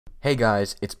Hey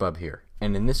guys, it's Bub here,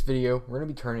 and in this video we're going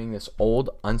to be turning this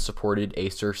old unsupported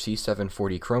Acer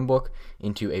C740 Chromebook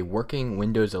into a working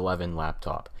Windows 11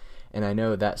 laptop. And I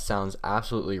know that sounds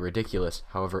absolutely ridiculous,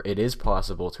 however it is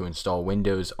possible to install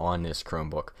Windows on this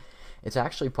Chromebook. It's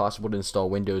actually possible to install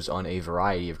Windows on a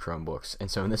variety of Chromebooks, and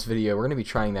so in this video we're going to be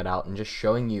trying that out and just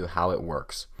showing you how it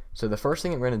works. So the first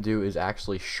thing that we're going to do is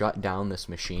actually shut down this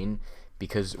machine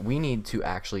because we need to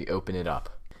actually open it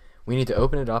up. We need to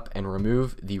open it up and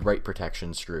remove the write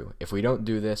protection screw. If we don't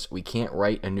do this, we can't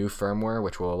write a new firmware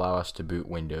which will allow us to boot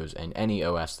Windows and any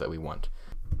OS that we want.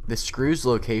 The screw's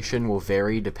location will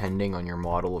vary depending on your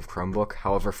model of Chromebook.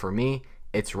 However, for me,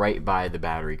 it's right by the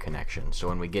battery connection. So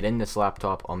when we get in this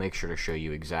laptop, I'll make sure to show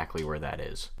you exactly where that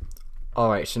is.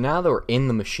 Alright, so now that we're in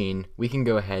the machine, we can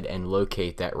go ahead and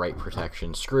locate that write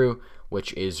protection screw,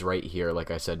 which is right here,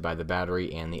 like I said, by the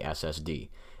battery and the SSD.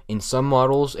 In some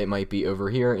models, it might be over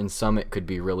here, in some it could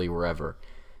be really wherever.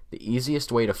 The easiest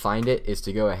way to find it is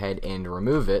to go ahead and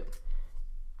remove it,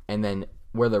 and then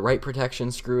where the write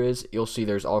protection screw is, you'll see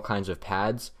there's all kinds of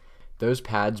pads. Those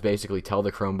pads basically tell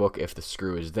the Chromebook if the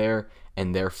screw is there,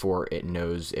 and therefore it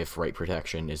knows if write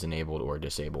protection is enabled or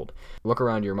disabled. Look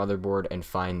around your motherboard and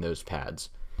find those pads.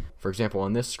 For example,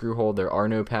 on this screw hole, there are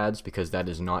no pads because that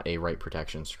is not a write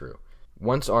protection screw.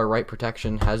 Once our write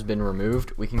protection has been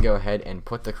removed, we can go ahead and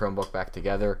put the Chromebook back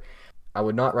together. I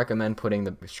would not recommend putting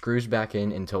the screws back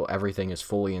in until everything is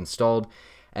fully installed,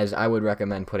 as I would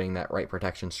recommend putting that write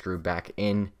protection screw back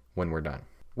in when we're done.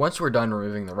 Once we're done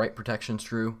removing the write protection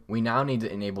screw, we now need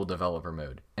to enable developer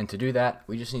mode. And to do that,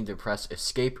 we just need to press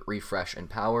escape, refresh, and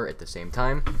power at the same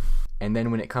time. And then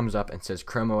when it comes up and says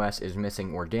ChromeOS is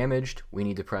missing or damaged, we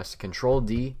need to press Control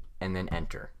D and then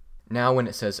enter. Now when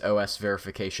it says OS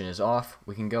verification is off,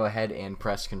 we can go ahead and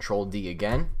press Control D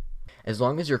again. As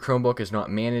long as your Chromebook is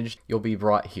not managed, you'll be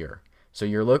brought here. So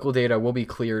your local data will be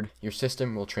cleared, your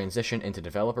system will transition into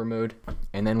developer mode,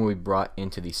 and then we'll be brought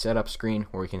into the setup screen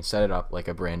where we can set it up like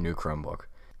a brand new Chromebook.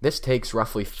 This takes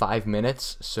roughly 5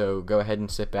 minutes, so go ahead and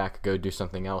sit back, go do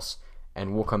something else,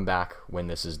 and we'll come back when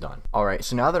this is done. Alright,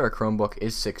 so now that our Chromebook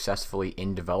is successfully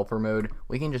in developer mode,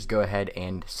 we can just go ahead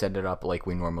and set it up like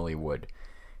we normally would.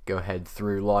 Go ahead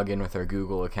through, log in with our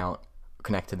Google account,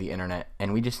 connect to the internet,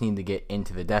 and we just need to get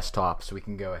into the desktop so we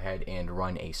can go ahead and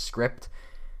run a script.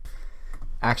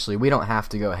 Actually, we don't have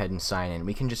to go ahead and sign in.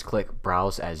 We can just click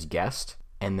Browse as Guest,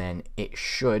 and then it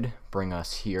should bring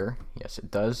us here. Yes, it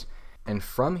does. And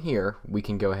from here, we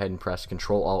can go ahead and press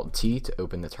Ctrl-Alt-T to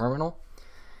open the terminal,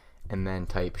 and then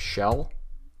type shell,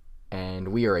 and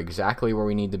we are exactly where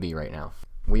we need to be right now.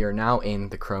 We are now in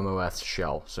the ChromeOS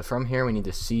shell. So from here, we need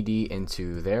to cd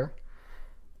into there,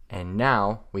 and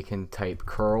now we can type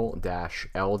curl-l-o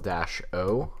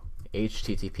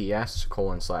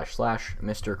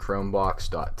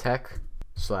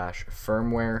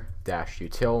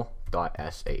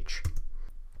https://mrchromebox.tech/firmware-util.sh.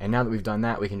 And now that we've done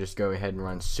that, we can just go ahead and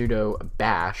run sudo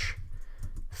bash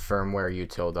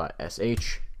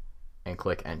firmware-util.sh and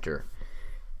click enter.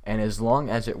 And as long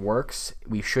as it works,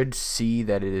 we should see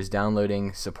that it is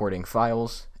downloading supporting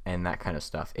files and that kind of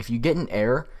stuff. If you get an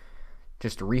error,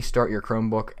 just restart your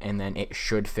Chromebook and then it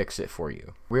should fix it for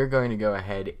you. We're going to go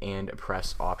ahead and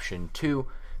press option 2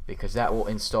 because that will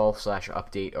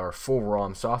install/update our full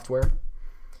ROM software.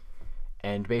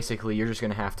 And basically you're just going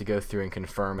to have to go through and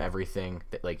confirm everything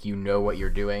that, like, you know what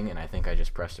you're doing, and I think I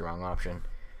just pressed the wrong option.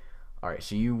 Alright,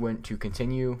 so you went to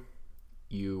continue.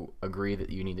 You agree that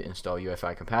you need to install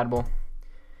UEFI compatible,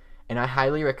 and I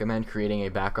highly recommend creating a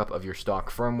backup of your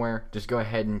stock firmware. Just go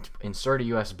ahead and insert a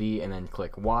USB and then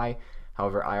click Y.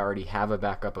 However, I already have a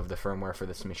backup of the firmware for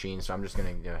this machine, so I'm just going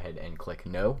to go ahead and click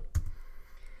no.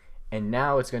 And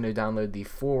now it's going to download the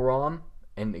full ROM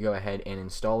and go ahead and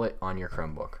install it on your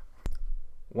Chromebook.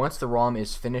 Once the ROM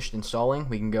is finished installing,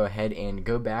 we can go ahead and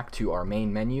go back to our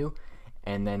main menu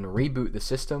and then reboot the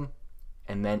system,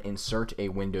 and then insert a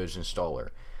Windows installer.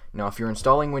 Now if you're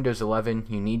installing Windows 11,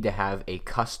 you need to have a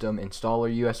custom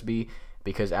installer USB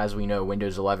because, as we know,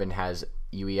 Windows 11 has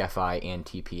UEFI and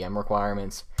TPM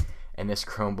requirements, and this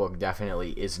Chromebook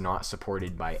definitely is not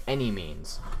supported by any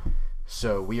means.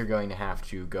 So we are going to have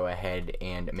to go ahead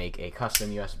and make a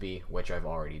custom USB, which I've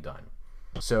already done.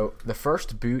 So the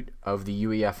first boot of the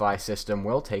UEFI system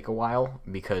will take a while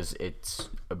because it's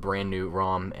a brand new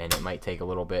ROM and it might take a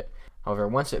little bit. However,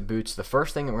 once it boots, the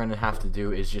first thing that we're going to have to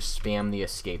do is just spam the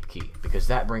escape key, because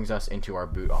that brings us into our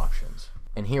boot options.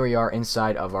 And here we are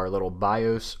inside of our little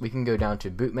BIOS. We can go down to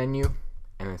boot menu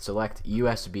and then select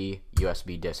USB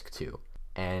disk 2.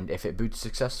 And if it boots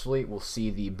successfully, we'll see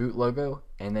the boot logo,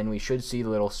 and then we should see the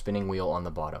little spinning wheel on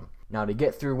the bottom. Now, to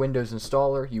get through Windows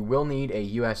Installer, you will need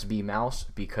a USB mouse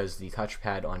because the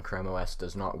touchpad on ChromeOS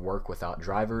does not work without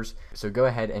drivers. So go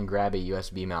ahead and grab a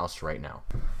USB mouse right now.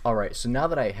 Alright, so now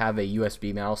that I have a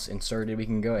USB mouse inserted, we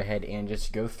can go ahead and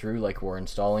just go through like we're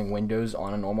installing Windows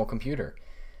on a normal computer.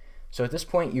 So at this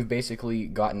point, you've basically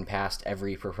gotten past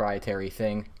every proprietary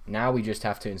thing. Now we just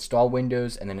have to install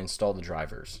Windows and then install the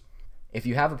drivers. If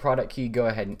you have a product key, go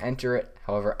ahead and enter it.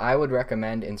 However, I would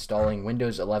recommend installing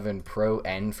Windows 11 Pro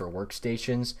N for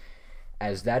workstations,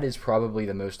 as that is probably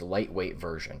the most lightweight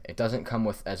version. It doesn't come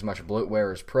with as much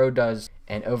bloatware as Pro does,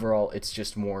 and overall it's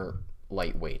just more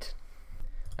lightweight.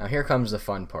 Now here comes the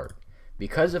fun part.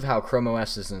 Because of how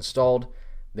ChromeOS is installed,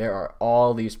 there are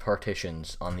all these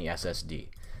partitions on the SSD.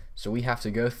 So we have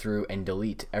to go through and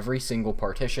delete every single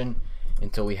partition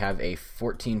until we have a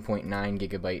 14.9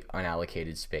 gigabyte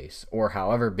unallocated space, or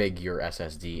however big your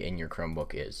SSD in your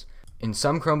Chromebook is. In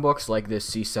some Chromebooks like this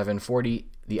C740,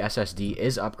 the SSD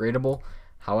is upgradable.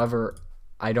 However,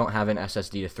 I don't have an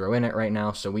SSD to throw in it right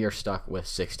now, so we are stuck with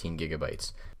 16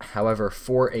 gigabytes. However,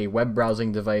 for a web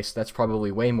browsing device, that's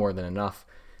probably way more than enough,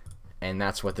 and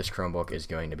that's what this Chromebook is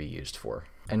going to be used for.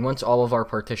 And once all of our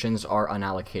partitions are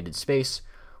unallocated space,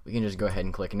 we can just go ahead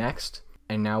and click Next.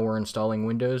 And now we're installing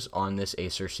Windows on this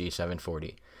Acer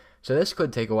C740. So this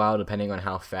could take a while depending on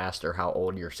how fast or how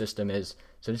old your system is.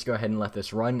 So just go ahead and let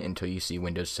this run until you see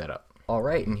Windows setup.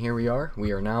 Alright, and here we are.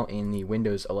 We are now in the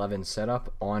Windows 11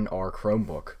 setup on our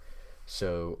Chromebook.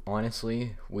 So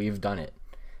honestly, we've done it.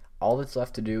 All that's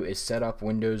left to do is set up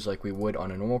Windows like we would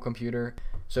on a normal computer.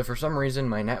 So for some reason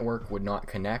my network would not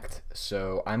connect,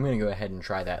 so I'm going to go ahead and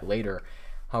try that later.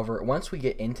 However, once we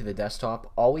get into the desktop,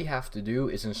 all we have to do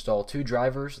is install two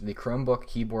drivers, the Chromebook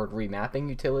keyboard remapping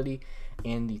utility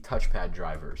and the touchpad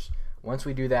drivers. Once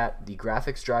we do that, the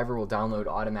graphics driver will download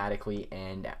automatically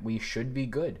and we should be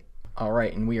good.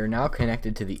 Alright, and we are now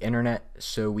connected to the internet,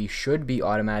 so we should be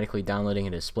automatically downloading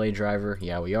a display driver.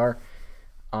 Yeah, we are.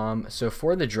 So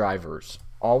for the drivers,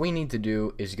 all we need to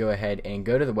do is go ahead and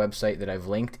go to the website that I've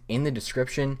linked in the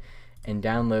description and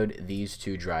download these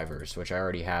two drivers, which I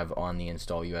already have on the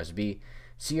install USB,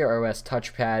 ChromeOS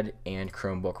touchpad and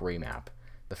Chromebook remap.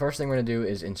 The first thing we're going to do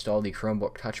is install the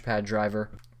Chromebook touchpad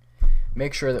driver.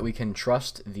 Make sure that we can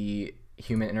trust the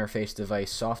human interface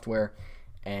device software,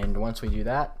 and once we do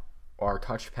that, our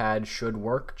touchpad should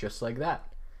work just like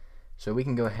that. So we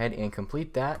can go ahead and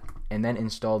complete that and then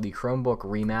install the Chromebook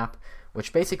remap,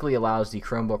 which basically allows the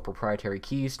Chromebook proprietary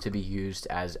keys to be used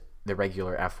as the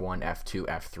regular F1, F2,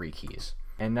 F3 keys.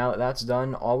 And now that that's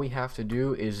done, all we have to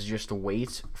do is just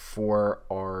wait for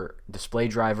our display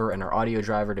driver and our audio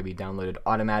driver to be downloaded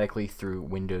automatically through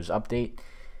Windows Update,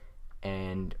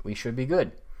 and we should be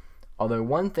good. Although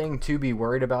one thing to be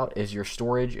worried about is your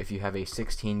storage if you have a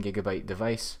 16 gigabyte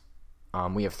device.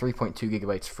 We have 3.2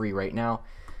 gigabytes free right now.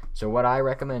 So what I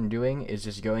recommend doing is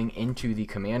just going into the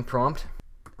command prompt,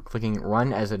 clicking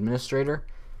Run as Administrator,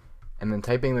 and then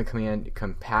typing the command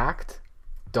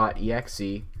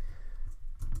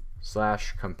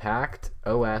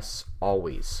compact.exe/compactos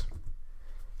always,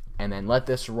 and then let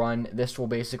this run. This will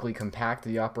basically compact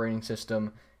the operating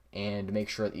system and make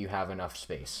sure that you have enough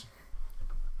space.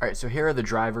 Alright, so here are the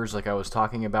drivers like I was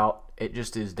talking about. It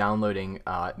just is downloading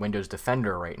Windows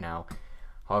Defender right now.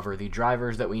 However, the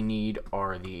drivers that we need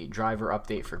are the driver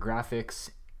update for graphics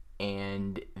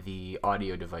and the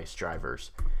audio device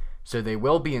drivers. So they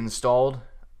will be installed.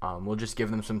 We'll just give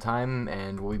them some time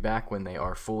and we'll be back when they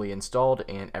are fully installed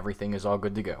and everything is all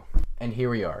good to go. And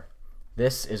here we are.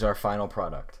 This is our final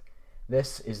product.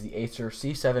 This is the Acer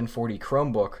C740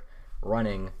 Chromebook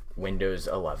running Windows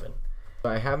 11.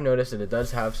 I have noticed that it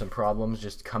does have some problems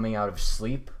just coming out of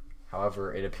sleep.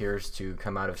 However, it appears to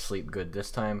come out of sleep good this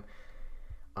time.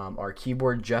 Our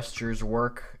keyboard gestures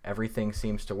work. Everything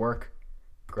seems to work.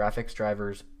 Graphics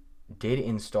drivers did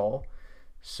install,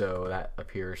 so that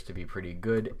appears to be pretty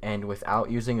good. And without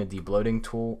using a debloating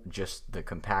tool, just the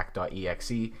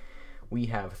compact.exe, we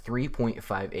have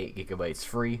 3.58 gigabytes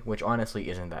free, which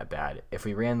honestly isn't that bad. If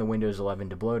we ran the Windows 11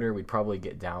 debloater, we'd probably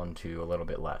get down to a little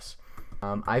bit less.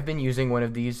 I've been using one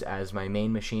of these as my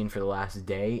main machine for the last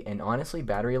day, and honestly,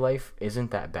 battery life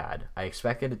isn't that bad. I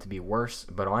expected it to be worse,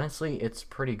 but honestly, it's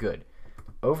pretty good.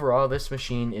 Overall, this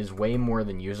machine is way more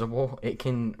than usable. It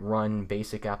can run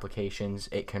basic applications.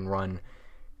 It can run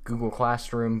Google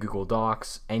Classroom, Google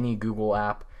Docs, any Google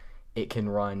app. It can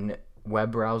run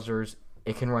web browsers.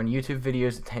 It can run YouTube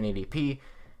videos at 1080p,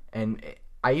 and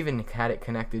I even had it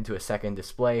connected to a second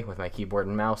display with my keyboard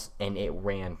and mouse, and it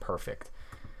ran perfect.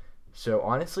 So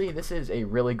honestly, this is a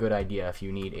really good idea if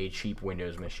you need a cheap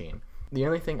Windows machine. The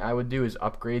only thing I would do is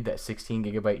upgrade that 16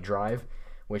 gigabyte drive,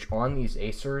 which on these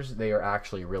Acers, they are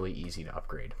actually really easy to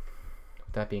upgrade.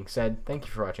 With that being said, thank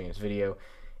you for watching this video.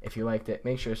 If you liked it,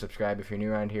 make sure to subscribe if you're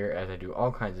new around here, as I do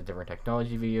all kinds of different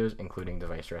technology videos, including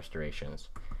device restorations.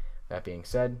 That being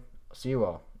said, I'll see you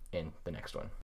all in the next one.